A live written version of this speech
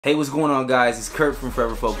Hey, what's going on, guys? It's Kurt from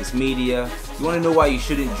ForeverFocusedMedia. You want to know why you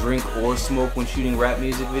shouldn't drink or smoke when shooting rap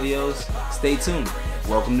music videos? Stay tuned.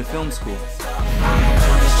 Welcome to film school.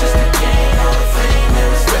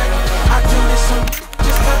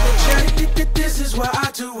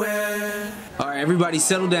 Alright, everybody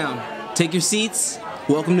settle down. Take your seats.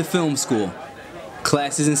 Welcome to film school.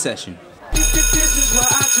 Class is in session.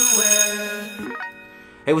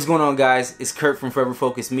 Hey, what's going on, guys? It's Kurt from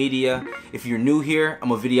ForeverFocusedMedia. If you're new here,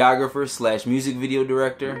 I'm a videographer / music video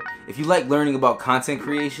director. If you like learning about content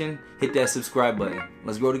creation, hit that subscribe button.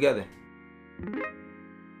 Let's grow together.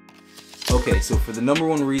 Okay, so for the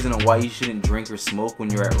 #1 reason on why you shouldn't drink or smoke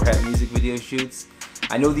when you're at rap music video shoots,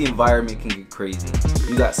 I know the environment can get crazy.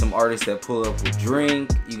 You got some artists that pull up with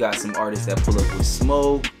drink, you got some artists that pull up with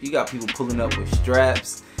smoke, you got people pulling up with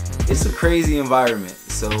straps. It's a crazy environment.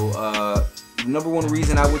 So the #1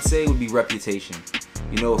 reason I would say would be reputation.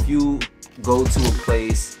 You know, if you go to a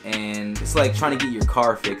place and it's like trying to get your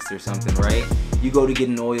car fixed or something, right? You go to get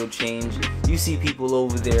an oil change, you see people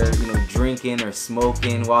over there, you know, drinking or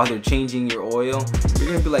smoking while they're changing your oil.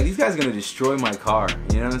 You're gonna be like, these guys are gonna destroy my car.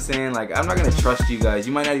 You know what I'm saying? Like, I'm not gonna trust you guys.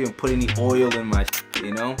 You might not even put any oil in my shit,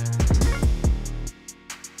 you know?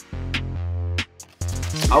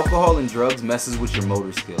 Alcohol and drugs messes with your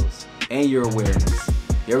motor skills and your awareness.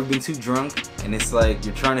 You ever been too drunk and it's like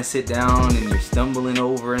you're trying to sit down and you're stumbling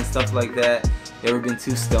over and stuff like that? You ever been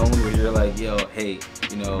too stoned where you're like, yo, hey,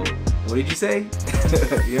 you know, what did you say?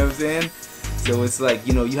 You know what I'm saying? So it's like,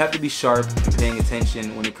 you know, you have to be sharp and paying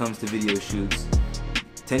attention when it comes to video shoots.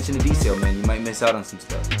 Attention to detail, man. You might miss out on some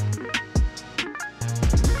stuff.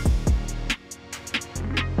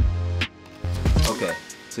 Okay.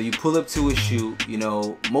 So you pull up to a shoot, you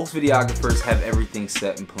know, most videographers have everything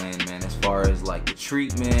set and planned, man, as far as like the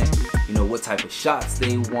treatment, you know, what type of shots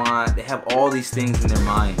they want. They have all these things in their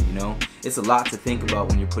mind, you know. It's a lot to think about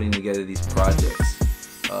when you're putting together these projects.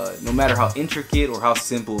 No matter how intricate or how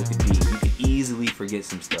simple it could be, you could easily forget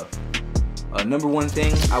some stuff. #1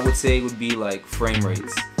 thing I would say would be like frame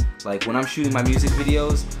rates. Like when I'm shooting my music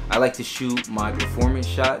videos, I like to shoot my performance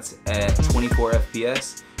shots at 24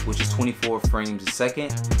 FPS. Which is 24 frames a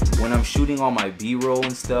second. When I'm shooting all my B-roll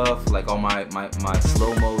and stuff, like all my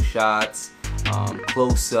slow-mo shots,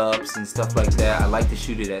 close-ups and stuff like that, I like to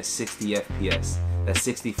shoot it at 60 FPS. That's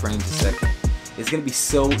 60 frames a second. It's gonna be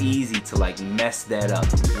so easy to like mess that up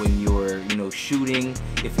when you're, you know, shooting.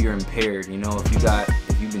 If you're impaired, you know, if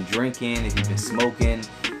you've been drinking, if you've been smoking,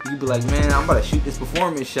 you could be like, man, I'm about to shoot this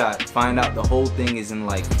performance shot. Find out the whole thing is in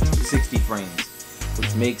like 60 frames.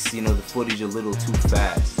 Which makes, you know, the footage a little too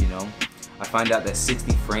fast, you know. I find out that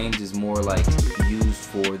 60 frames is more like used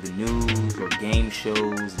for the news or game shows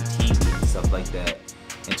and TV and stuff like that.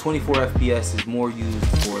 And 24 FPS is more used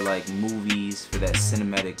for like movies, for that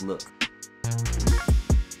cinematic look.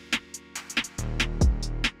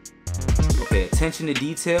 Okay, attention to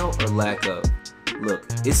detail or lack of. Look,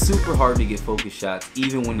 it's super hard to get focus shots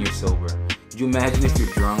even when you're sober. Could you imagine if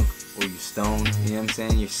you're drunk or you're stoned? You know what I'm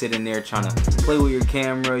saying? You're sitting there trying to play with your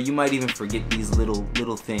camera. You might even forget these little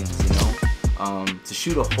things, you know? To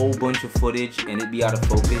shoot a whole bunch of footage and it be out of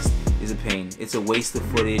focus is a pain. It's a waste of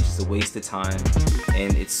footage, it's a waste of time,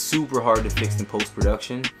 and it's super hard to fix in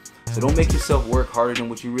post-production. So don't make yourself work harder than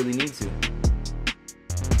what you really need to.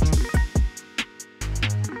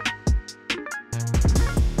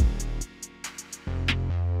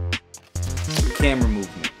 Camera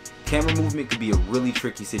movement. Camera movement could be a really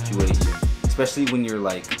tricky situation, especially when you're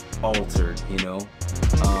like altered, you know.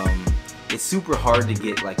 It's super hard to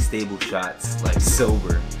get like stable shots like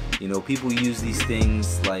sober. You know, people use these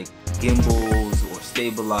things like gimbals or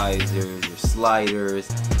stabilizers or sliders,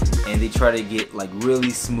 and they try to get like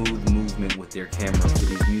really smooth movement with their camera for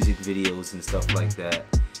these music videos and stuff like that.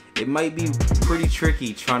 It might be pretty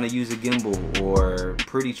tricky trying to use a gimbal, or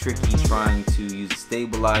pretty tricky trying to use a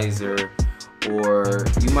stabilizer, or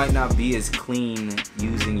you might not be as clean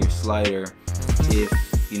using your slider if,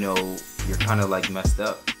 you know, you're kind of like messed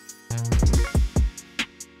up.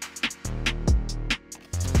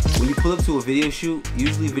 When you pull up to a video shoot,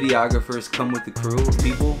 usually videographers come with a crew of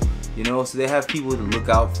people, you know, so they have people to look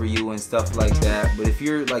out for you and stuff like that. But if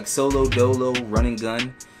you're like solo dolo, running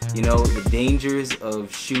gun, you know, the dangers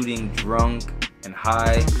of shooting drunk and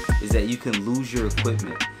high is that you can lose your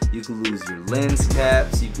equipment. You can lose your lens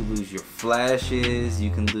caps, you can lose your flashes,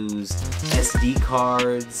 you can lose SD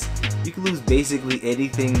cards, you can lose basically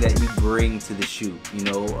anything that you bring to the shoot, you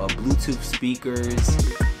know, Bluetooth speakers.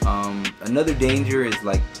 Another danger is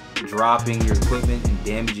like dropping your equipment and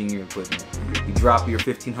damaging your equipment. You drop your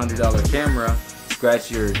 $1,500 camera,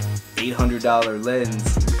 scratch your $800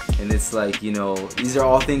 lens, And it's like, you know, these are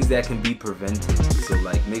all things that can be prevented. So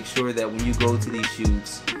like, make sure that when you go to these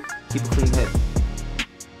shoots, keep a clean head.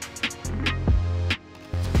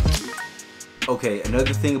 Okay,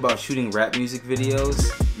 another thing about shooting rap music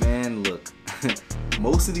videos, man, look,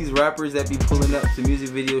 most of these rappers that be pulling up to music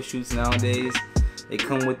video shoots nowadays, they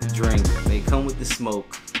come with the drink, they come with the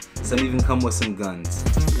smoke, some even come with some guns,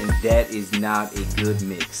 and that is not a good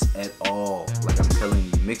mix at all. Like I'm telling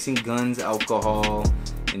you, mixing guns, alcohol,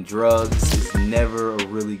 and drugs is never a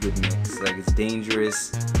really good mix. Like, it's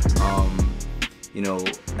dangerous. You know,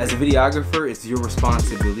 as a videographer, it's your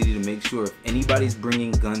responsibility to make sure if anybody's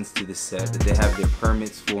bringing guns to the set, that they have their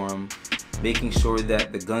permits for them, making sure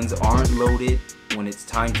that the guns aren't loaded when it's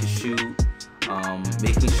time to shoot,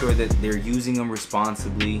 making sure that they're using them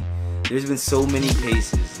responsibly. There's been so many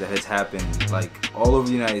cases that has happened, like all over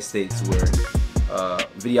the United States, where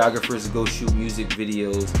videographers go shoot music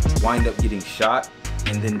videos, wind up getting shot,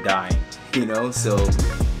 and then dying, you know? So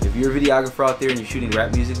if you're a videographer out there and you're shooting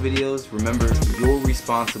rap music videos, remember, you're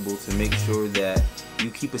responsible to make sure that you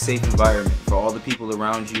keep a safe environment for all the people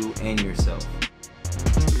around you and yourself.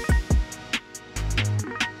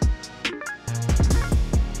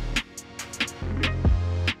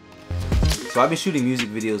 So I've been shooting music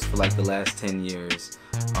videos for like the last 10 years.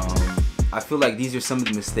 I feel like these are some of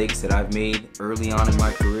the mistakes that I've made early on in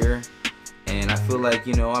my career. And I feel like,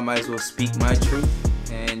 you know, I might as well speak my truth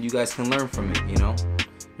and you guys can learn from it, you know?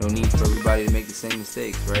 No need for everybody to make the same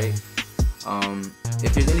mistakes, right?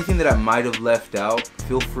 If there's anything that I might have left out,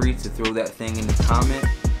 feel free to throw that thing in the comment.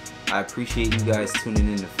 I appreciate you guys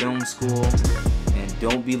tuning in to film school. And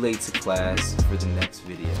don't be late to class for the next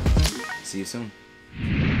video. See you soon.